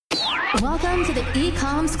Welcome to the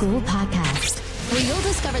Ecom School Podcast, where you'll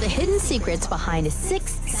discover the hidden secrets behind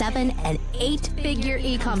 6, 7, and 8-figure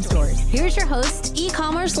ecom stores. Here's your host,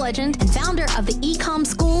 e-commerce legend and founder of the Ecom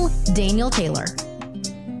School, Daniel Taylor.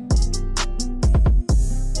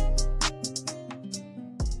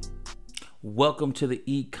 Welcome to the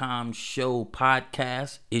Ecom Show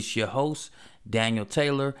Podcast. It's your host, Daniel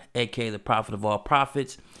Taylor, aka the Prophet of All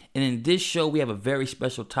Prophets. And in this show, we have a very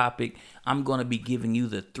special topic. I'm going to be giving you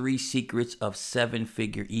the 3 secrets of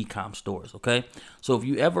 7-figure ecom stores, okay? So if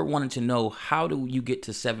you ever wanted to know how do you get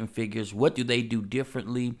to 7 figures, what do they do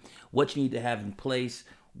differently, what you need to have in place,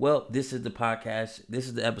 well, this is the podcast. This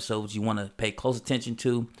is the episodes you want to pay close attention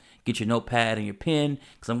to. Get your notepad and your pen,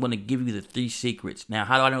 because I'm going to give you the 3 secrets. Now,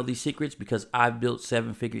 how do I know these secrets? Because I've built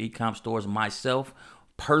 7-figure ecom stores myself,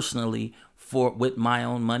 personally, with my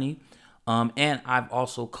own money. And I've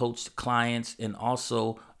also coached clients, and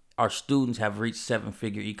also our students have reached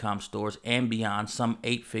 7-figure ecom stores and beyond, some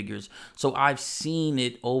 8 figures. So I've seen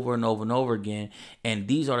it over and over and over again. And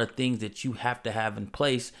these are the things that you have to have in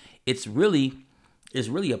place. It's really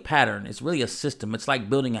a pattern. It's really a system. It's like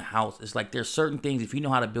building a house. It's like there's certain things, if you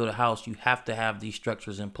know how to build a house, you have to have these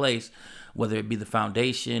structures in place, whether it be the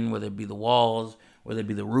foundation, whether it be the walls, whether it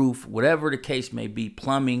be the roof, whatever the case may be,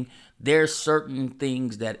 plumbing. There's certain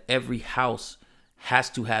things that every house has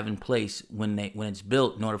to have in place when it's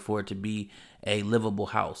built in order for it to be a livable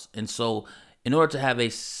house. And so in order to have a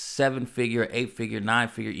 7-figure, 8-figure,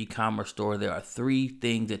 9-figure e-commerce store, there are 3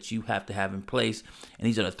 things that you have to have in place. And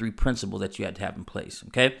these are the 3 principles that you have to have in place.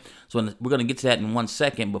 Okay. So we're going to get to that in 1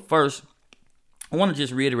 second. But first, I want to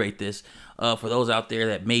just reiterate this for those out there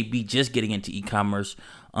that may be just getting into e-commerce.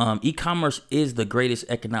 E-commerce is the greatest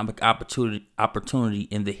economic opportunity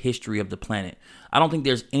in the history of the planet. I don't think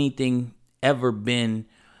there's anything ever been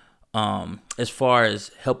as far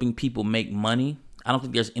as helping people make money. I don't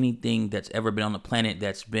think there's anything that's ever been on the planet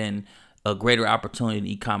that's been a greater opportunity in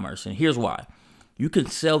e-commerce. And here's why. You can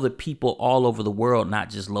sell to people all over the world,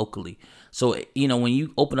 not just locally. So, when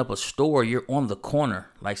you open up a store, you're on the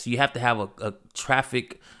corner. So you have to have a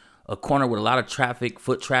corner with a lot of traffic,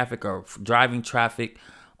 foot traffic or driving traffic.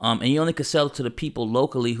 And you only can sell to the people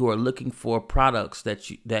locally who are looking for products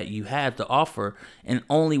that you have to offer, and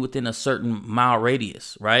only within a certain mile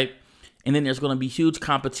radius, right? And then there's going to be huge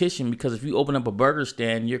competition, because if you open up a burger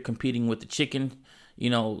stand, you're competing with the chicken,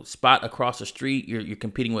 spot across the street. You're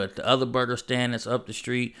competing with the other burger stand that's up the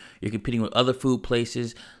street. You're competing with other food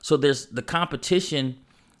places. So the competition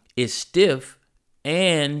is stiff,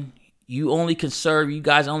 and you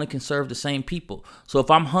guys only can serve the same people. So if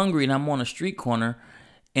I'm hungry and I'm on a street corner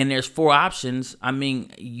and there's 4 options,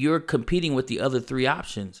 you're competing with the other 3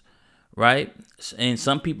 options, right? And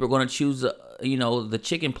some people are going to choose the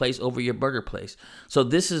chicken place over your burger place. So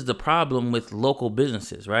this is the problem with local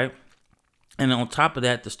businesses, right? And on top of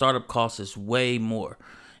that, the startup cost is way more.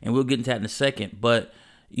 And we'll get into that in a second. But,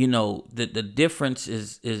 the difference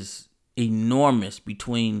is enormous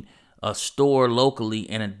between a store locally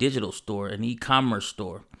and a digital store, an e-commerce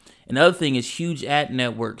store. Another thing is huge ad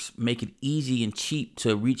networks make it easy and cheap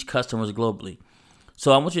to reach customers globally.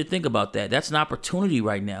 So I want you to think about that. That's an opportunity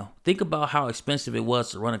right now. Think about how expensive it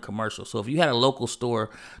was to run a commercial. So if you had a local store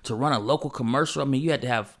to run a local commercial, you had to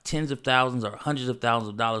have tens of thousands or hundreds of thousands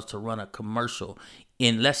of dollars to run a commercial.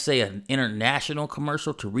 In, let's say, an international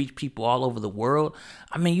commercial to reach people all over the world.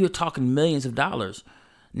 You're talking millions of dollars.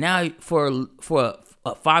 Now for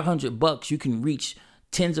 $500, you can reach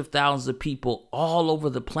tens of thousands of people all over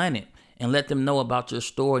the planet and let them know about your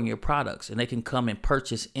store and your products, and they can come and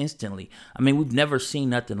purchase instantly. We've never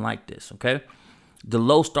seen nothing like this, okay? The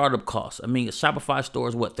low startup costs. A Shopify store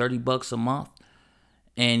is $30 a month,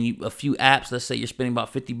 and a few apps, let's say you're spending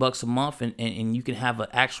about $50 a month, and you can have an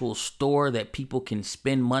actual store that people can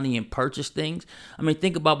spend money and purchase things.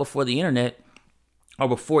 Think about before the internet, or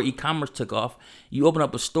before e-commerce took off, you open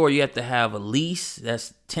up a store, you have to have a lease.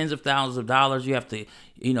 That's tens of thousands of dollars. You have to,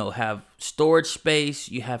 have storage space.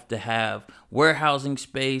 You have to have warehousing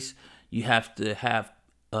space. You have to have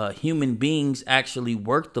human beings actually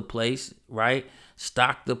work the place, right?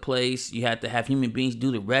 Stock the place. You have to have human beings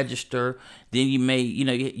do the register. Then you may,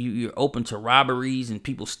 you're open to robberies and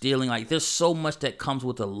people stealing. There's so much that comes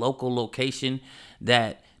with a local location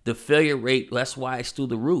that the failure rate, that's why it's through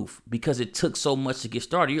the roof, because it took so much to get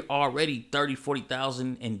started. You're already $30,000,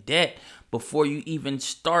 $40,000 in debt before you even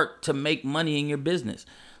start to make money in your business.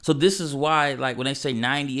 So this is why, when they say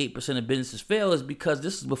 98% of businesses fail, is because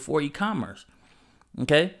this is before e-commerce.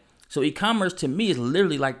 Okay? So e-commerce to me is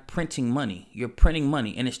literally like printing money. You're printing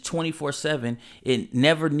money, and it's 24/7. It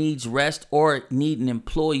never needs rest or need an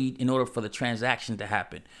employee in order for the transaction to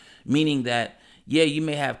happen. Meaning that yeah, you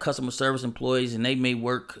may have customer service employees and they may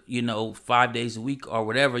work, 5 days a week or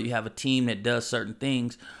whatever. You have a team that does certain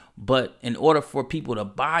things. But in order for people to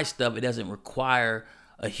buy stuff, it doesn't require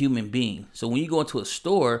a human being. So when you go into a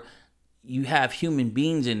store, you have human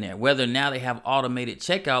beings in there, whether now they have automated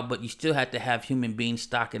checkout, but you still have to have human beings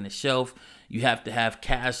stocking the shelf. You have to have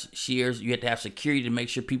cashiers. You have to have security to make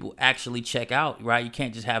sure people actually check out, right? You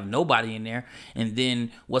can't just have nobody in there. And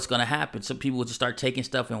then what's going to happen? Some people will just start taking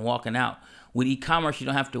stuff and walking out. With e-commerce, you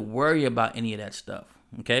don't have to worry about any of that stuff,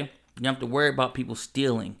 okay? You don't have to worry about people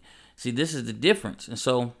stealing. See, this is the difference. And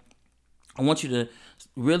so I want you to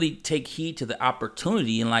really take heed to the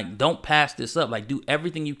opportunity and don't pass this up. Do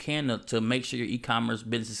everything you can to make sure your e-commerce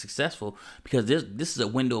business is successful, because this is a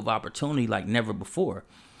window of opportunity like never before.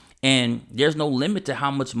 And there's no limit to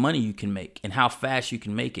how much money you can make and how fast you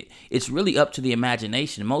can make it. It's really up to the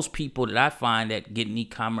imagination. Most people that I find that get in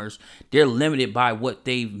e-commerce, they're limited by what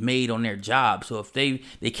they've made on their job. So if they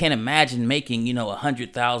can't imagine making,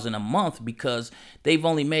 $100,000 a month because they've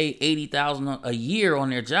only made $80,000 a year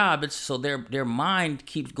on their job. So their mind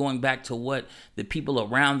keeps going back to what the people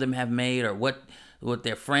around them have made, or what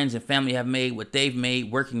their friends and family have made, what they've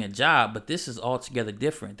made working a job. But this is altogether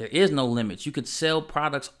different. There is no limits. You could sell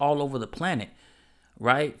products all over the planet,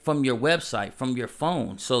 right? From your website, from your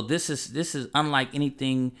phone. So this is unlike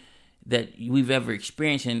anything that we've ever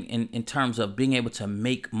experienced in terms of being able to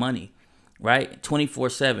make money, right?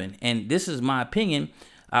 24/7. And this is my opinion.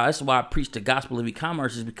 That's why I preach the gospel of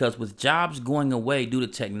e-commerce, is because with jobs going away due to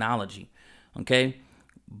technology, okay,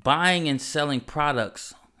 buying and selling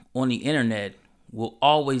products on the internet will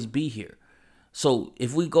always be here. So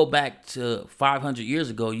if we go back to 500 years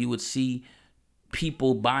ago, you would see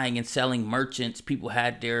people buying and selling, merchants. People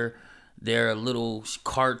had their little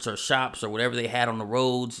carts or shops or whatever they had on the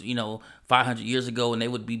roads, 500 years ago, and they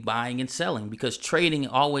would be buying and selling, because trading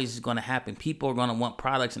always is going to happen. People are going to want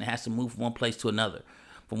products, and it has to move from one place to another,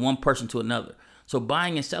 from one person to another. So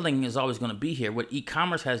buying and selling is always going to be here. What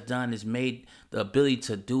e-commerce has done is made the ability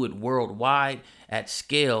to do it worldwide at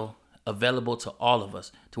scale available to all of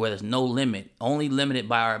us, to where there's no limit, only limited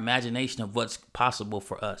by our imagination of what's possible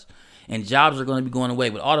for us. And jobs are going to be going away.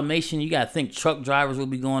 With automation, you got to think truck drivers will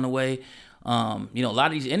be going away. A lot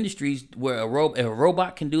of these industries where if a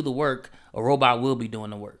robot can do the work, a robot will be doing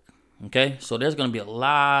the work. Okay, so there's going to be a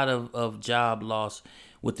lot of job loss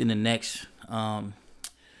within the next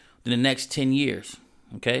 10 years.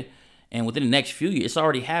 Okay. And within the next few years, it's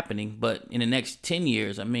already happening, but in the next 10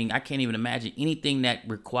 years, I can't even imagine anything that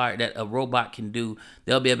a robot can do.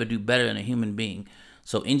 They'll be able to do better than a human being.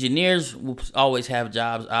 So engineers will always have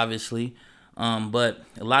jobs, obviously, but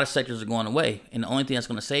a lot of sectors are going away. And the only thing that's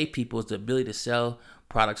going to save people is the ability to sell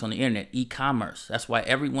products on the internet, e-commerce. That's why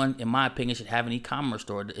everyone, in my opinion, should have an e-commerce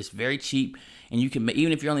store. It's very cheap, and you can,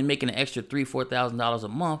 even if you're only making an extra $3,000-$4,000 a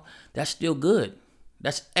month, that's still good.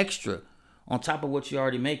 That's extra on top of what you're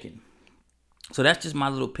already making. So that's just my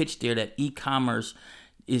little pitch there, that e-commerce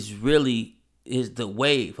is the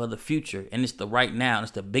wave of the future, and it's the right now. And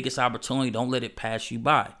it's the biggest opportunity. Don't let it pass you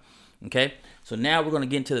by. Okay. So now we're going to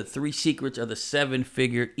get into the 3 secrets of the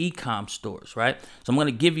 7-figure e-com stores, right? So I'm going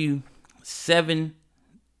to give you 3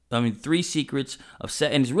 secrets of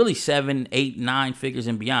and it's really 7, 8, 9 figures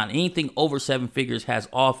and beyond. Anything over 7 figures has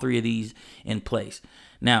all 3 of these in place.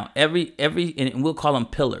 Now, every and we'll call them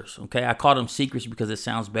pillars, okay? I call them secrets because it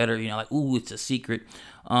sounds better, ooh, it's a secret.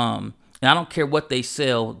 And I don't care what they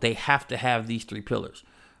sell, they have to have these 3 pillars,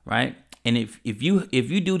 right? And if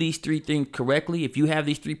you do these 3 things correctly, if you have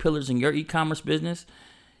these 3 pillars in your e-commerce business,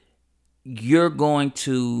 you're going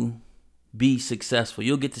to be successful.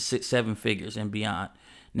 You'll get to 6, 7 figures and beyond.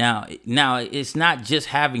 Now, it's not just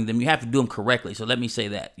having them. You have to do them correctly. So let me say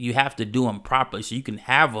that. You have to do them properly so you can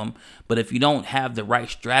have them. But if you don't have the right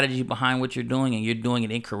strategy behind what you're doing and you're doing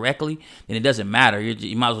it incorrectly, then it doesn't matter.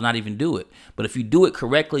 You might as well not even do it. But if you do it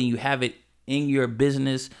correctly and you have it in your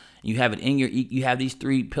business, you have it in you have these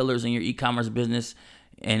 3 pillars in your e-commerce business,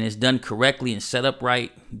 and it's done correctly and set up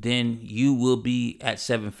right, then you will be at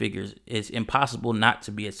 7 figures. It's impossible not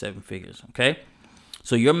to be at 7 figures, okay?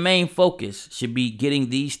 So your main focus should be getting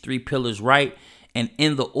these 3 pillars right, and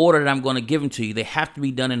in the order that I'm going to give them to you. They have to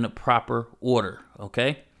be done in the proper order,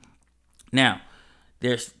 okay? Now,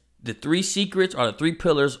 there's the 3 secrets, or the 3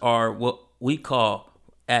 pillars, are what we call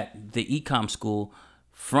at the ecom school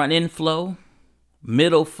front end flow,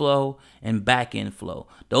 middle flow, and back end flow.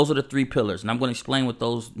 Those are the 3 pillars, and I'm going to explain what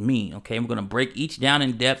those mean, okay? I'm going to break each down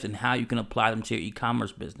in depth and how you can apply them to your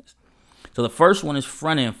e-commerce business. So the first one is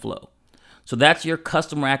front end flow. So that's your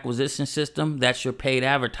customer acquisition system. That's your paid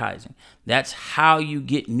advertising. That's how you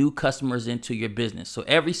get new customers into your business. So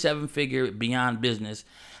every 7-figure beyond business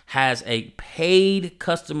has a paid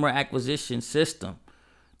customer acquisition system.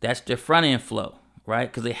 That's their front end flow,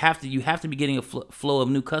 right? Because you have to be getting a flow of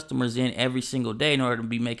new customers in every single day in order to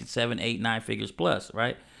be making 7, 8, 9 figures plus,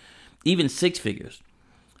 right? Even 6 figures.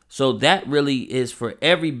 So that really is for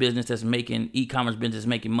every business that's making e-commerce business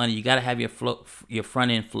making money. You got to have your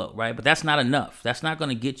front end flow, right? But that's not enough. That's not going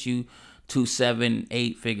to get you to 7,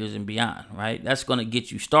 8 figures and beyond, right? That's going to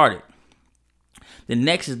get you started. The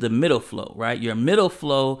next is the middle flow, right? Your middle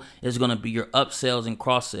flow is going to be your upsells and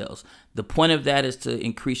cross sales. The point of that is to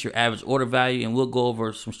increase your average order value, and we'll go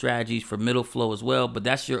over some strategies for middle flow as well, but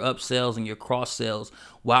that's your upsells and your cross sales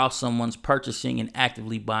while someone's purchasing and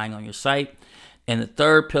actively buying on your site. And the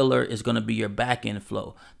third pillar is going to be your back end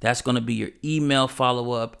flow. That's going to be your email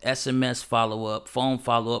follow-up, SMS follow-up, phone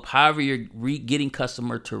follow-up, however you're getting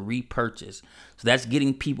customer to repurchase. So that's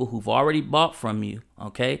getting people who've already bought from you,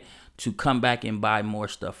 okay, to come back and buy more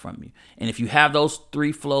stuff from you. And if you have those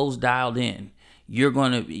 3 flows dialed in,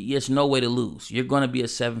 it's no way to lose. You're going to be a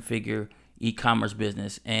 7-figure e-commerce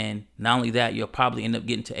business. And not only that, you'll probably end up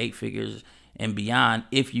getting to 8 figures and beyond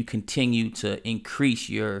if you continue to increase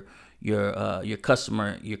your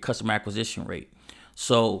customer acquisition rate.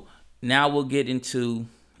 So now we'll get into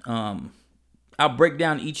I'll break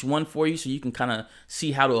down each one for you so you can kind of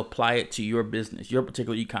see how to apply it to your business, your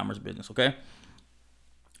particular e-commerce business, okay?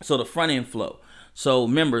 So the front end flow. So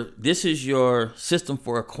remember, this is your system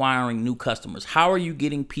for acquiring new customers. How are you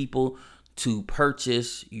getting people to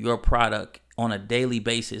purchase your product on a daily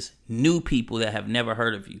basis? New people that have never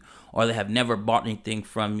heard of you or that have never bought anything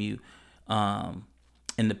from you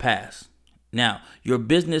in the past. Now, your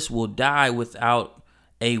business will die without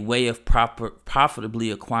a way of profitably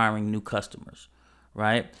acquiring new customers,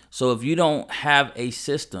 right? So if you don't have a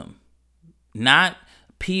system, not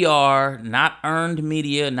PR, not earned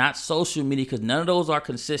media, not social media, because none of those are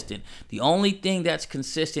consistent. The only thing that's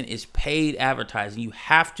consistent is paid advertising. You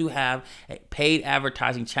have to have paid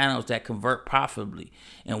advertising channels that convert profitably.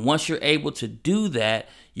 And once you're able to do that,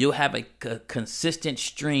 you'll have a consistent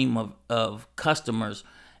stream of customers.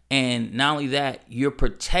 And not only that, you're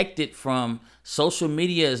protected from social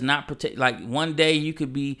media is not protected. Like one day you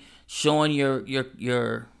could be showing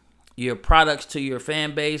your products to your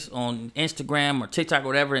fan base on Instagram or TikTok or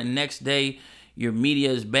whatever, and next day your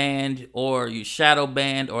media is banned or you're shadow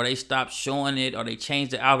banned or they stop showing it or they change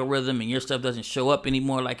the algorithm and your stuff doesn't show up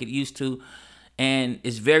anymore like it used to. And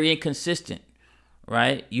it's very inconsistent,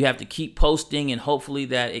 right? You have to keep posting and hopefully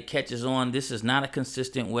that it catches on. This is not a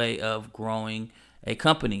consistent way of growing a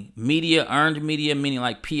company. Media, earned media, meaning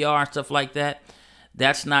like PR and stuff like that,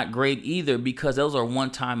 that's not great either because those are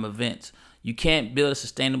one-time events. You can't build a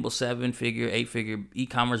sustainable 7-figure, 8-figure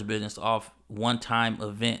e-commerce business off one-time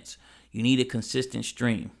events. You need a consistent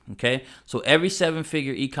stream, okay? So every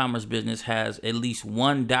 7-figure e-commerce business has at least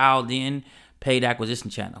one dialed-in paid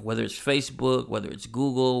acquisition channel, whether it's Facebook, whether it's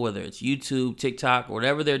Google, whether it's YouTube, TikTok,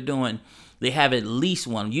 whatever they're doing, they have at least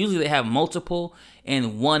one. Usually they have multiple,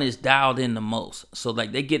 and one is dialed in the most. So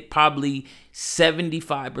like they get probably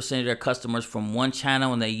 75% of their customers from one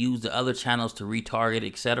channel, and they use the other channels to retarget,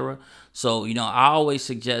 etc. So, I always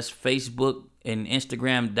suggest Facebook and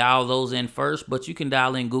Instagram, dial those in first, but you can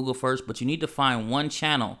dial in Google first, but you need to find one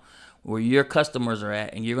channel where your customers are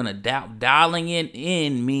at, and you're going to dialing it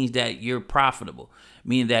in means that you're profitable,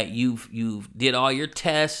 meaning that you've did all your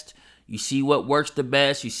tests. You see what works the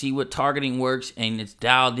best, you see what targeting works, and it's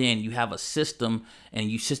dialed in. You have a system,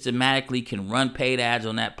 and you systematically can run paid ads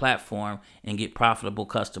on that platform and get profitable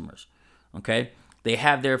customers, okay? They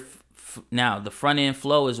have their, now the front end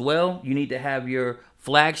flow as well. You need to have your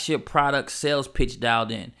flagship product sales pitch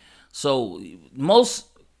dialed in. So most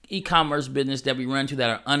e-commerce business that we run to that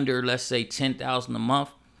are under, let's say, $10,000 a month,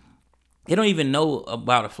 they don't even know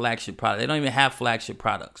about a flagship product. They don't even have flagship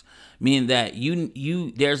products, meaning that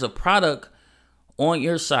there's a product on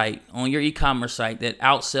your site, on your e-commerce site, that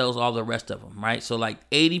outsells all the rest of them, right? So like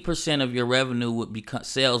 80% of your revenue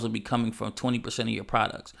sales would be coming from 20% of your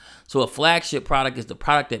products. So a flagship product is the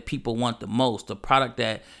product that people want the most, the product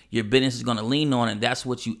that your business is going to lean on, and that's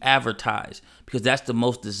what you advertise because that's the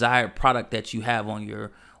most desired product that you have on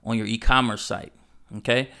your e-commerce site,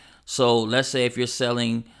 okay? So let's say if you're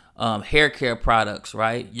selling hair care products,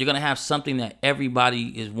 right? You're going to have something that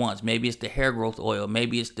everybody wants. Maybe it's the hair growth oil.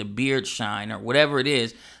 Maybe it's the beard shine or whatever it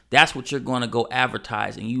is. That's what you're going to go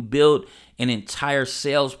advertise. And you build an entire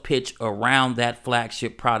sales pitch around that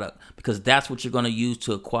flagship product because that's what you're going to use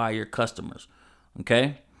to acquire your customers,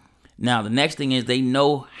 okay? Now, the next thing is they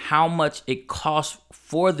know how much it costs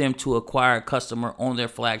for them to acquire a customer on their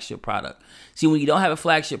flagship product. See, when you don't have a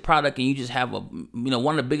flagship product and you just have one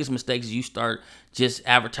of the biggest mistakes is you start just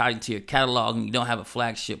advertising to your catalog and you don't have a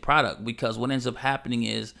flagship product, because what ends up happening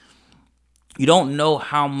is you don't know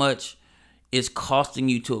how much it's costing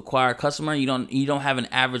you to acquire a customer. You don't have an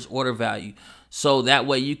average order value. So that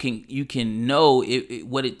way you can know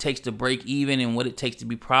what it takes to break even and what it takes to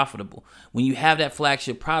be profitable. When you have that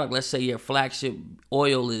flagship product, let's say your flagship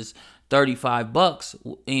oil is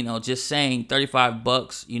 $35, just saying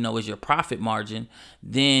 $35, is your profit margin,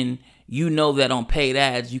 then you know that on paid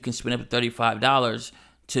ads, you can spend up to $35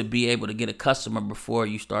 to be able to get a customer before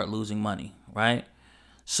you start losing money, right?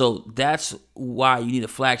 So that's why you need a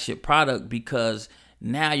flagship product, because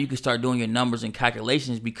now you can start doing your numbers and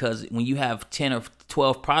calculations, because when you have 10 or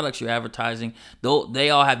 12 products you're advertising, they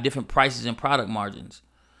all have different prices and product margins.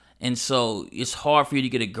 And so it's hard for you to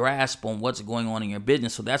get a grasp on what's going on in your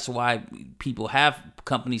business. So that's why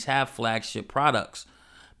companies have flagship products,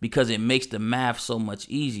 because it makes the math so much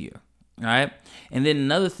easier. All right. And then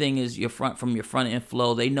another thing is from your front end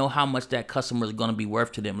flow, they know how much that customer is going to be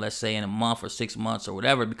worth to them, let's say in a month or 6 months or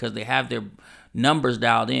whatever, because they have their numbers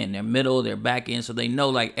dialed in, their middle, their back end. So they know,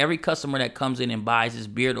 like, every customer that comes in and buys this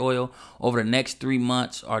beard oil over the next 3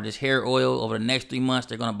 months, or this hair oil over the next 3 months,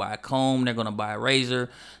 they're going to buy a comb, they're going to buy a razor.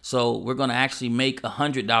 So we're going to actually make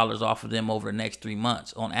 $100 off of them over the next 3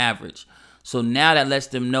 months on average. So now that lets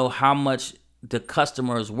them know how much the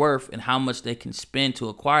customer is worth and how much they can spend to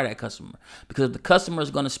acquire that customer. Because if the customer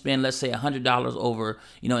is going to spend, let's say, $100 over,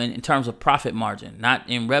 in terms of profit margin, not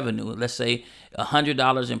in revenue, let's say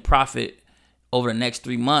 $100 in profit over the next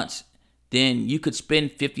 3 months, then you could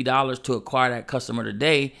spend $50 to acquire that customer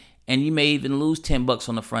today, and you may even lose $10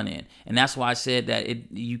 on the front end. And that's why I said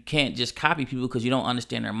that you can't just copy people, because you don't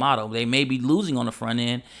understand their model. They may be losing on the front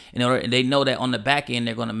end, and they know that on the back end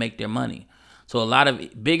they're going to make their money. So a lot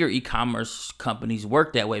of bigger e-commerce companies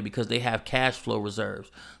work that way because they have cash flow reserves.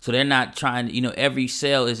 So they're not trying, every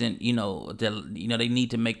sale isn't, they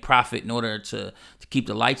need to make profit in order to keep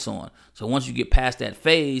the lights on. So once you get past that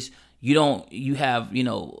phase, you have,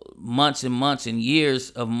 months and months and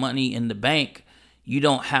years of money in the bank. You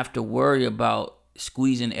don't have to worry about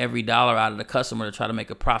squeezing every dollar out of the customer to try to make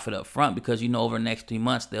a profit up front, because over the next 3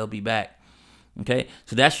 months they'll be back. Okay,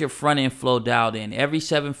 so that's your front end flow dialed in. Every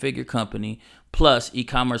 7-figure company plus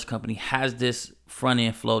e-commerce company has this front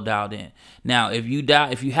end flow dialed in. Now, if you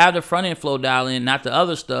have the front end flow dialed in, not the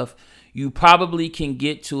other stuff, you probably can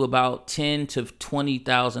get to about $10,000 to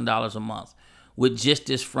 $20,000 a month with just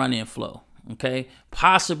this front end flow. Okay,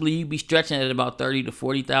 possibly you'd be stretching at about $30,000 to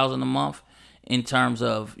 $40,000 a month in terms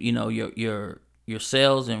of your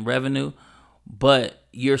sales and revenue. But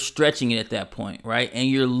you're stretching it at that point, right? And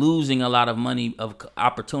you're losing a lot of money, of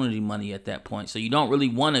opportunity money at that point. So you don't really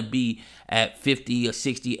want to be at $50,000 or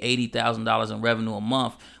 $60,000, $80,000 in revenue a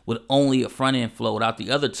month with only a front end flow without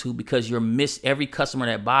the other two, because every customer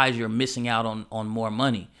that buys, you're missing out on more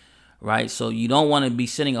money, right? So you don't want to be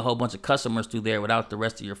sending a whole bunch of customers through there without the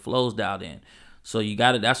rest of your flows dialed in. So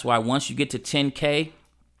that's why once you get to 10K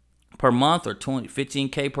per month or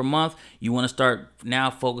 15K per month, you want to start now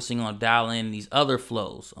focusing on dialing in these other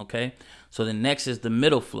flows. Okay, so the next is the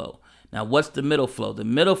middle flow. Now, what's the middle flow? The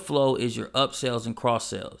middle flow is your upsells and cross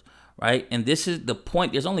sales, right? And this is the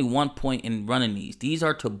point. There's only one point in running these. These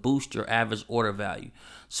are to boost your average order value.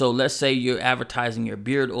 So let's say you're advertising your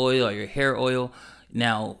beard oil or your hair oil.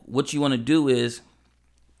 Now, what you want to do is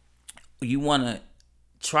you want to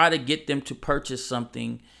try to get them to purchase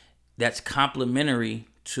something that's complementary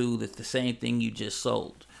to the same thing you just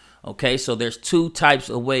sold. Okay, so there's two types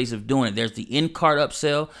of ways of doing it. There's the in-cart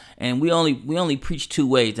upsell, and we only preach two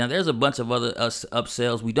ways. Now, there's a bunch of other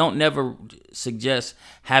upsells. We don't never suggest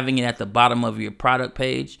having it at the bottom of your product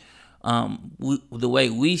page. The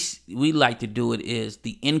way we like to do it is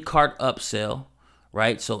the in-cart upsell,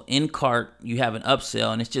 right? So in-cart, you have an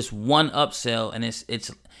upsell, and it's just one upsell, and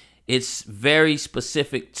it's very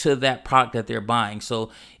specific to that product that they're buying. So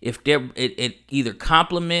if it either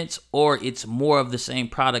complements or it's more of the same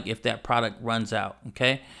product if that product runs out.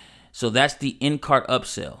 Okay, so that's the in-cart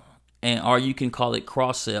upsell, or you can call it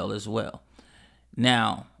cross-sell as well.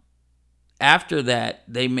 Now, after that,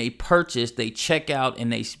 they may purchase, they check out,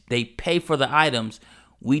 and they pay for the items.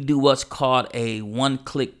 We do what's called a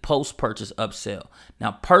one-click post-purchase upsell.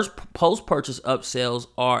 Now, post-purchase upsells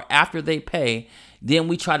are after they pay, then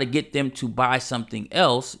we try to get them to buy something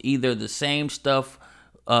else, either the same stuff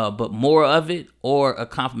but more of it, or a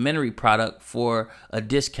complimentary product for a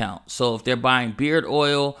discount. So if they're buying beard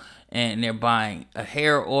oil and they're buying a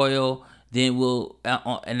hair oil, then we'll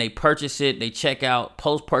and they purchase it, they check out.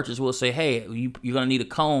 Post purchase, we'll say, hey, you're gonna need a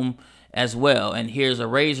comb as well, and here's a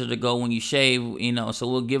razor to go when you shave. So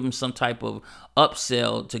we'll give them some type of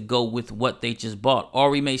upsell to go with what they just bought. Or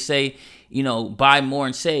we may say, buy more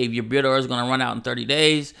and save. Your beard oil is gonna run out in 30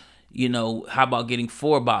 days. How about getting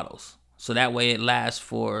 4 bottles? So that way it lasts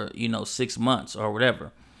for 6 months or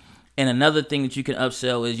whatever. And another thing that you can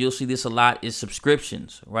upsell is, you'll see this a lot, is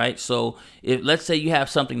subscriptions, right? So if, let's say you have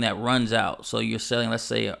something that runs out, so you're selling, let's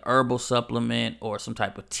say, a herbal supplement or some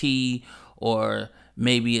type of tea, or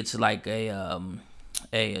maybe it's like a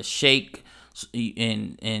shake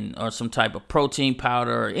or some type of protein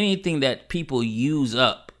powder, or anything that people use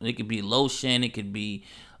up. It could be lotion, it could be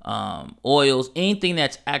oils, anything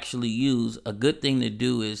that's actually used. A good thing to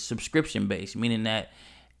do is subscription based, meaning that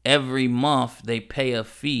every month they pay a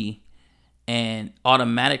fee and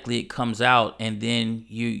automatically it comes out, and then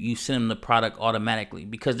you send them the product automatically,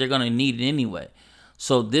 because they're going to need it anyway.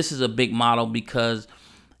 So this is a big model, because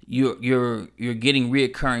you're getting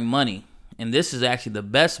reoccurring money, and this is actually the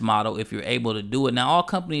best model if you're able to do it. Now, all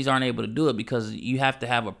companies aren't able to do it, because you have to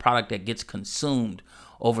have a product that gets consumed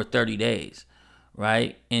over 30 days,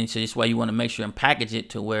 right? And so that's why you want to make sure and package it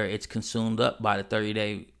to where it's consumed up by the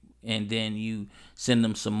 30-day, and then you send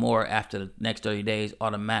them some more after the next 30 days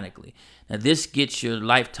automatically. Now, this gets your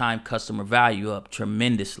lifetime customer value up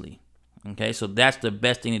tremendously. Okay, so that's the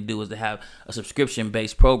best thing to do, is to have a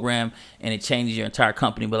subscription-based program, and it changes your entire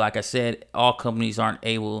company. But like I said, all companies aren't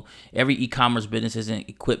able, every e-commerce business isn't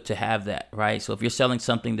equipped to have that, right? So if you're selling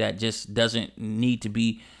something that just doesn't need to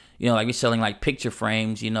be, like you're selling like picture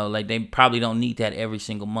frames, like they probably don't need that every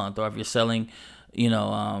single month. Or if you're selling,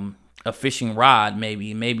 a fishing rod, maybe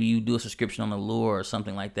you do a subscription on the lure or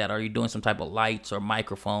something like that. Or you're doing some type of lights or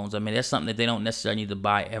microphones. I mean, that's something that they don't necessarily need to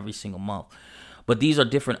buy every single month. But these are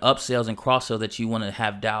different upsells and cross-sells that you want to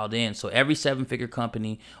have dialed in. So every 7-figure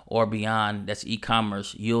company or beyond that's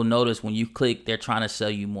e-commerce, you'll notice when you click, they're trying to sell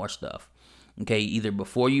you more stuff. Okay, either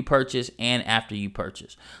before you purchase and after you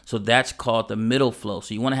purchase. So that's called the middle flow.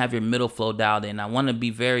 So you want to have your middle flow dialed in. I want to be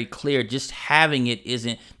very clear, just having it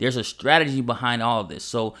isn't, there's a strategy behind all of this.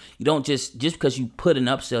 So you don't just because you put an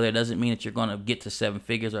upsell there doesn't mean that you're going to get to 7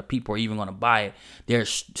 figures or people are even going to buy it. There's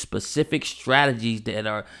specific strategies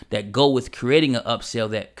that go with creating an upsell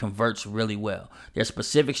that converts really well. There's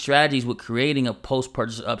specific strategies with creating a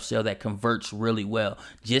post-purchase upsell that converts really well.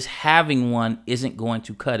 Just having one isn't going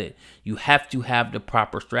to cut it. You have to have the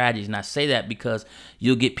proper strategies. And I say that because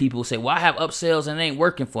you'll get people who say, well, I have upsells and it ain't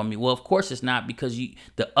working for me. Well, of course it's not, because the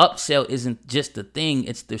upsell isn't just the thing,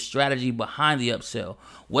 it's the strategy behind the upsell.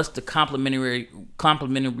 What's the complementary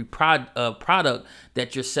product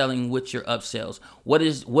that you're selling with your upsells? What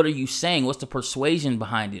are you saying? What's the persuasion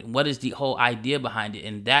behind it? What is the whole idea behind it?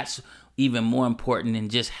 And that's even more important than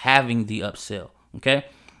just having the upsell. Okay?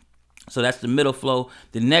 So that's the middle flow.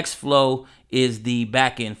 The next flow is the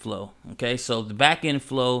back end flow. Okay, so the back end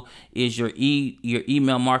flow is your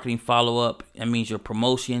email marketing follow up. That means your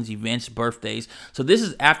promotions, events, birthdays. So this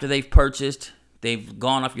is after they've purchased, they've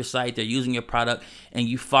gone off your site, they're using your product, and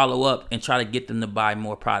you follow up and try to get them to buy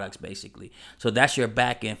more products, basically. So that's your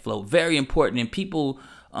back end flow. Very important. And people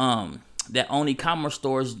that own e-commerce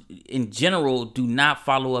stores in general do not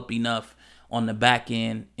follow up enough on the back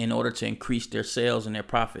end in order to increase their sales and their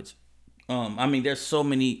profits. There's so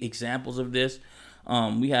many examples of this.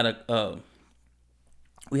 We had a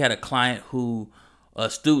client a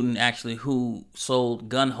student actually, who sold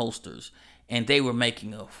gun holsters, and they were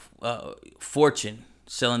making a fortune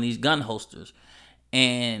selling these gun holsters.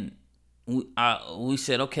 And we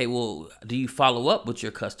said, okay, well, do you follow up with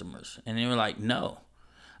your customers? And they were like, no.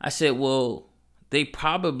 I said, well, they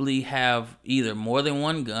probably have either more than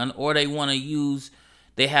one gun, or they want to use.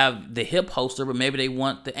 They have the hip holster, but maybe they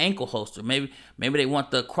want the ankle holster. Maybe they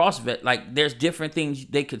want the CrossFit. Like, there's different things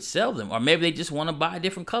they could sell them. Or maybe they just want to buy a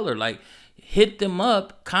different color. Like, hit them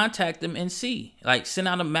up, contact them, and see. Like, send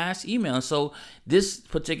out a mass email. And so this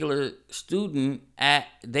particular student,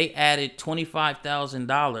 they added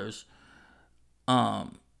 $25,000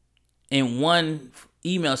 in one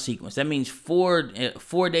email sequence. That means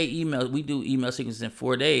 4-day emails. We do email sequences in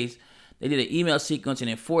 4 days. They did an email sequence,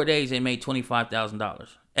 and in 4 days, they made $25,000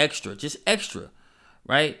 extra,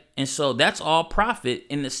 right? And so that's all profit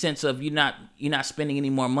in the sense of you're not spending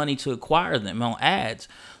any more money to acquire them on ads.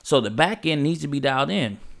 So the back end needs to be dialed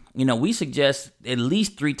in. We suggest at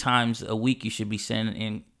least 3 times a week you should be sending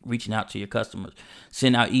and reaching out to your customers,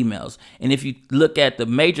 send out emails. And if you look at the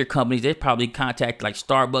major companies, they probably contact like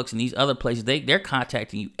Starbucks and these other places. They're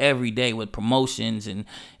contacting you every day with promotions and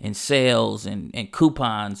sales and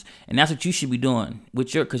coupons. And that's what you should be doing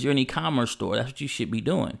because you're an e-commerce store. That's what you should be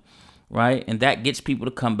doing. right? And that gets people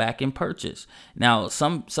to come back and purchase. Now,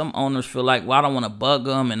 some owners feel like, well, I don't want to bug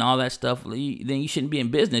them and all that stuff. Then you shouldn't be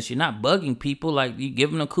in business. You're not bugging people. Like, you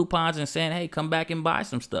give them the coupons and saying, hey, come back and buy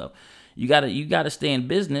some stuff. You gotta stay in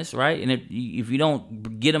business, right? And if you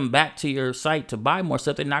don't get them back to your site to buy more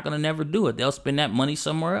stuff, they're not gonna never do it. They'll spend that money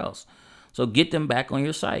somewhere else. So get them back on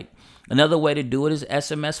your site. Another way to do it is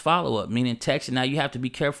SMS follow-up, meaning texting. Now you have to be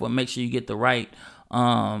careful and make sure you get the right,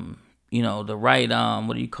 what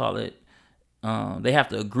do you call it? They have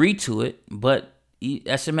to agree to it, but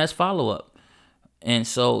SMS follow-up. And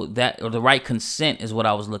so or the right consent is what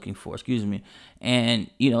I was looking for, excuse me. And,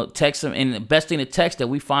 text them. And the best thing to text that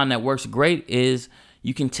we find that works great is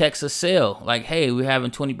you can text a sale. Like, hey, we're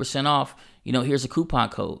having 20% off. Here's a coupon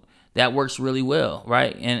code. That works really well,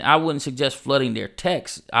 right? And I wouldn't suggest flooding their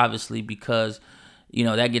text, obviously, because,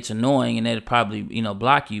 that gets annoying and they'd probably,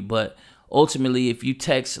 block you. But ultimately, if you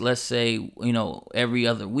text, let's say, every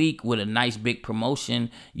other week with a nice big promotion,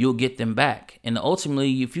 you'll get them back. And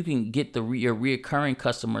ultimately, if you can get your reoccurring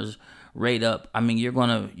customers rate up, I mean, you're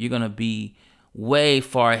gonna be way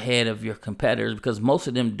far ahead of your competitors because most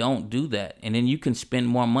of them don't do that. And then you can spend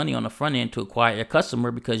more money on the front end to acquire your customer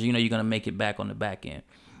because you're gonna make it back on the back end.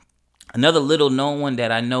 Another little known one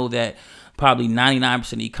that I know that probably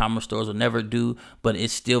 99% of e-commerce stores will never do, but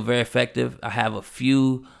it's still very effective. I have a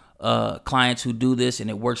few clients who do this and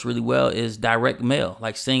it works really well, is direct mail,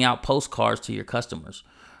 like sending out postcards to your customers,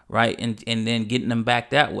 right? And then getting them back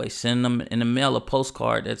that way. Send them in the mail a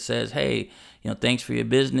postcard that says, hey, thanks for your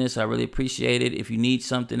business. I really appreciate it. If you need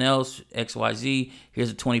something else, XYZ,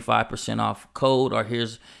 here's a 25% off code, or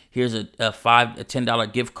here's a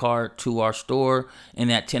 $10 gift card to our store,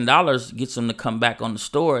 and that $10 gets them to come back on the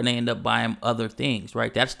store, and they end up buying other things,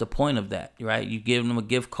 right? That's the point of that, right? You give them a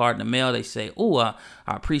gift card in the mail, they say, oh, I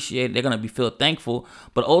appreciate it. They're going to feel thankful,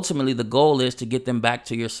 but ultimately the goal is to get them back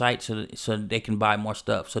to your site so they can buy more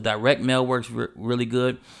stuff. So direct mail works really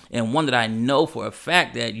good, and one that I know for a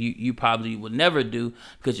fact that you probably would never do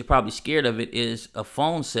because you're probably scared of it is a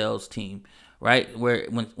phone sales team. Right, where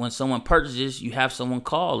when someone purchases, you have someone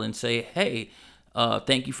call and say, hey,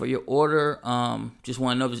 thank you for your order. Just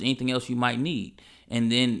want to know if there's anything else you might need.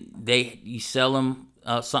 And then you sell them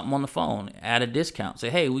something on the phone at a discount.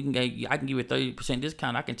 Say, hey, I can give you a 30%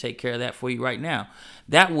 discount. I can take care of that for you right now.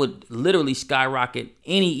 That would literally skyrocket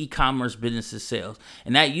any e-commerce business's sales.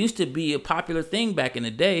 And that used to be a popular thing back in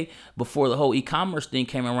the day before the whole e-commerce thing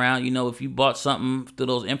came around. If you bought something through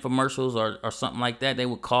those infomercials or something like that, they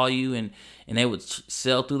would call you and they would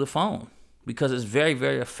sell through the phone because it's very,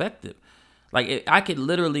 very effective. Like I could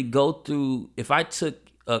literally go through, if I took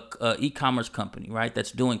a e-commerce company, right,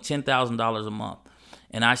 that's doing $10,000 a month,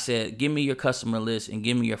 and I said, give me your customer list and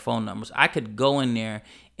give me your phone numbers, I could go in there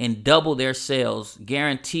and double their sales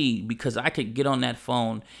guaranteed because I could get on that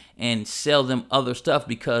phone and sell them other stuff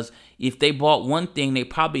because if they bought one thing, they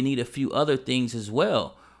probably need a few other things as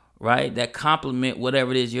well, right, that complement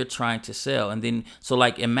whatever it is you're trying to sell. And then, so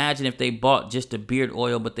like imagine if they bought just a beard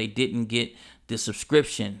oil, but they didn't get the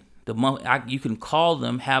subscription. You can call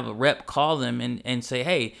them, have a rep call them and say,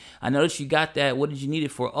 hey, I noticed you got that. What did you need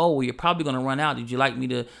it for? Oh, well, you're probably going to run out. Did you like me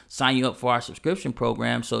to sign you up for our subscription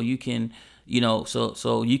program so you can,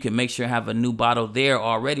 so you can make sure have a new bottle there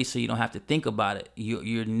already so you don't have to think about it.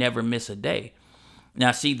 You never miss a day.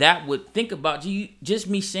 Now, see, that would think about you. Just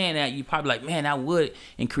me saying that, you probably like, man, that would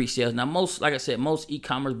increase sales. Now, most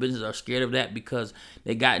e-commerce businesses are scared of that because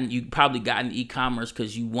you probably got into e-commerce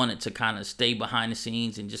because you wanted to kind of stay behind the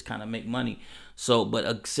scenes and just kind of make money. So, but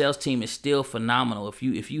a sales team is still phenomenal.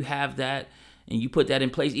 If you have that and you put that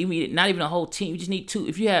in place, not even a whole team, you just need two.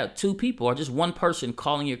 If you have two people or just one person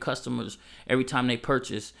calling your customers every time they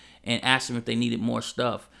purchase and ask them if they needed more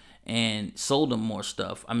stuff, and sold them more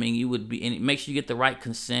stuff, I mean, you would be, and make sure you get the right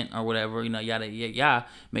consent or whatever, yada,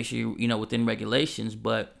 make sure you're, within regulations,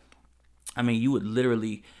 but I mean, you would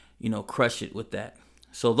literally, crush it with that.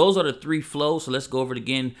 So those are the three flows. So let's go over it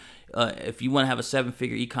again. If you want to have a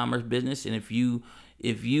 7-figure e-commerce business, and if you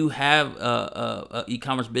have a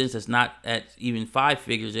e-commerce business that's not at even 5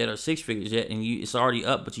 figures yet or 6 figures yet, and it's already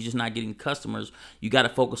up, but you're just not getting customers, you got to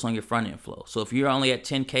focus on your front end flow. So if you're only at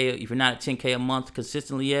 10K, if you're not at 10K a month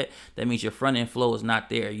consistently yet, that means your front end flow is not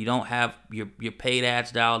there. You don't have your paid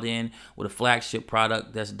ads dialed in with a flagship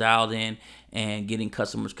product that's dialed in and getting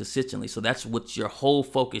customers consistently. So that's what your whole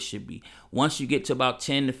focus should be. Once you get to about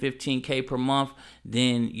 10 to 15K per month,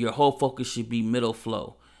 then your whole focus should be middle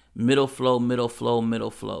flow. Middle flow.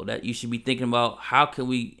 That you should be thinking about, how can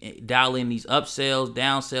we dial in these upsells,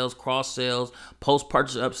 down sales, cross sales,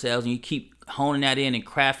 post-purchase upsells, and you keep honing that in and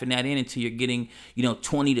crafting that in until you're getting,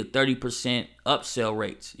 20 to 30% upsell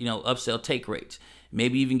rates, upsell take rates.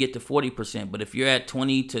 maybe even get to 40%. But if you're at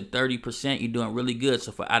 20 to 30%, you're doing really good.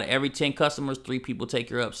 So for out of every 10 customers, 3 people take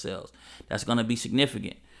your upsells. That's going to be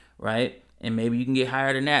significant, right? And maybe you can get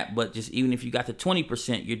higher than that, but just even if you got to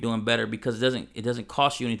 20%, you're doing better because it doesn't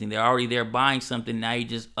cost you anything. They're already there buying something. Now you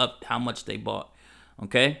just up how much they bought.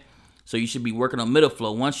 Okay? So you should be working on middle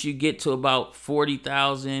flow. Once you get to about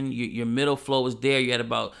 40,000, your middle flow is there. You're at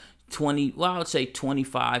about I would say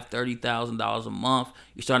 $25,000, $30,000 a month.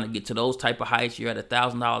 You're starting to get to those type of heights. You're at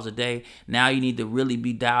 $1,000 a day. Now you need to really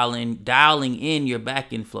be dialing in your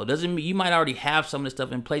back end flow. Doesn't mean you might already have some of this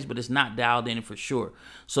stuff in place, but it's not dialed in for sure.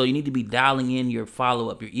 So you need to be dialing in your follow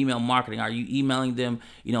up, your email marketing. Are you emailing them,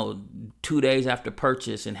 2 days after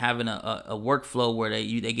purchase and having a workflow where they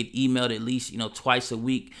get emailed at least, twice a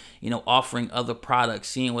week, offering other products,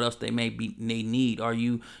 seeing what else they need. Are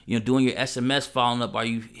you, doing your SMS following up? Are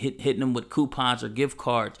you hitting them with coupons or gift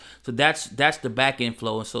cards? So that's the back end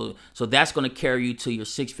flow. And so that's going to carry you to your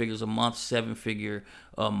 6 figures a month, 7-figure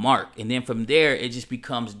mark. And then from there, it just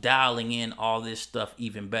becomes dialing in all this stuff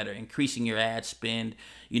even better, increasing your ad spend,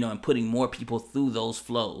 and putting more people through those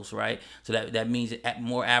flows, right? So that means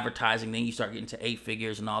more advertising, then you start getting to 8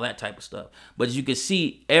 figures and all that type of stuff. But as you can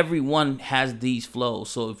see, everyone has these flows.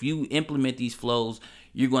 So if you implement these flows,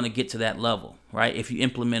 you're going to get to that level, right? If you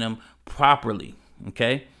implement them properly,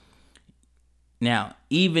 okay? Now,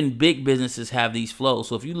 even big businesses have these flows.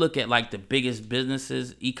 So if you look at like the biggest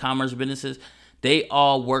businesses, e-commerce businesses, they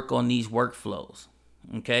all work on these workflows.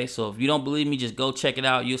 Okay, so if you don't believe me, just go check it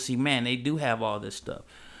out. You'll see, man, they do have all this stuff.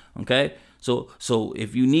 Okay, so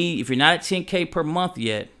if you're not at 10K per month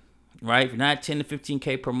yet, right? If you're not at 10 to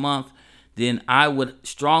 15K per month, then I would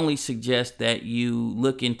strongly suggest that you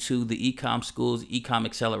look into the Ecom School's Ecom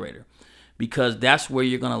Accelerator, because that's where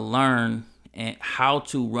you're gonna learn and how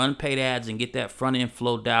to run paid ads and get that front end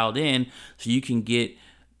flow dialed in, so you can get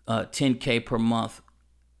 10K per month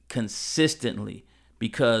consistently,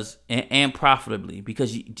 because and profitably.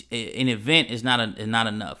 Because an event is not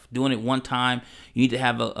enough. Doing it one time, you need to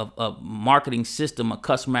have a marketing system, a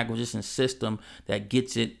customer acquisition system that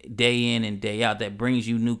gets it day in and day out, that brings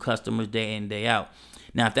you new customers day in and day out.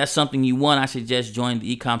 Now, if that's something you want, I suggest join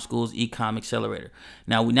the Ecom School's Ecom Accelerator.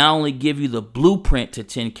 Now, we not only give you the blueprint to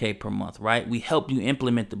 10K per month, right? We help you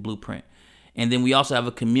implement the blueprint. And then we also have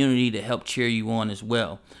a community to help cheer you on as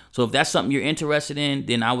well. So if that's something you're interested in,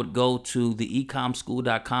 then I would go to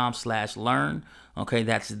theecomschool.com/learn. Okay,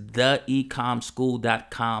 that's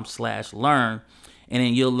theecomschool.com/learn. And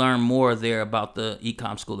then you'll learn more there about the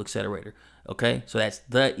Ecom School Accelerator. Okay, so that's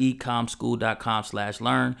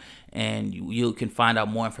theecomschool.com/learn, and you can find out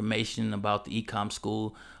more information about the Ecom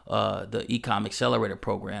School, the Ecom Accelerator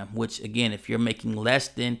program. Which, again, if you're making less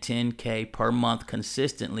than 10K per month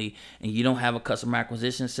consistently, and you don't have a customer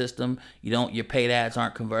acquisition system, your paid ads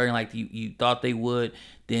aren't converting like you thought they would,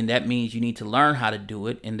 then that means you need to learn how to do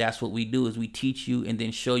it. And that's what we do, is we teach you and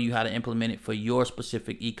then show you how to implement it for your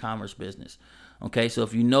specific e-commerce business. Okay, so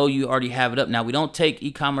if you already have it up. Now, we don't take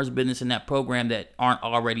e-commerce business in that program that aren't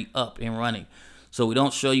already up and running. So we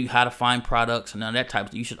don't show you how to find products and none of that type of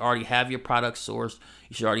stuff. You should already have your product sourced.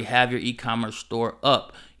 You should already have your e-commerce store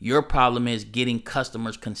up. Your problem is getting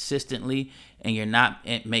customers consistently, and you're not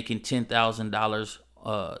making $10,000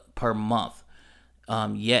 per month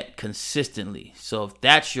yet consistently. So if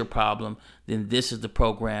that's your problem, then this is the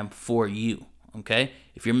program for you. Okay,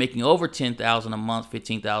 if you're making over $10,000 a month,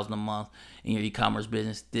 $15,000 a month in your e-commerce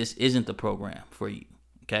business, this isn't the program for you.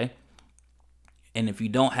 Okay, and if you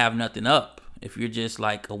don't have nothing up, if you're just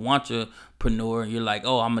like a entrepreneur, you're like,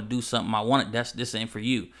 oh, I'm gonna do something, I want it. This ain't for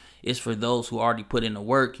you. It's for those who already put in the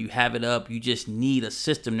work. You have it up. You just need a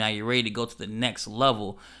system now. You're ready to go to the next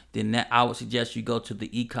level. Then I would suggest you go to the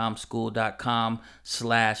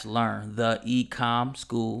ecomschool.com/learn. The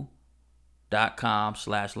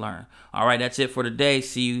ecomschool.com/learn. All right, that's it for today.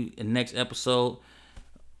 See you in the next episode.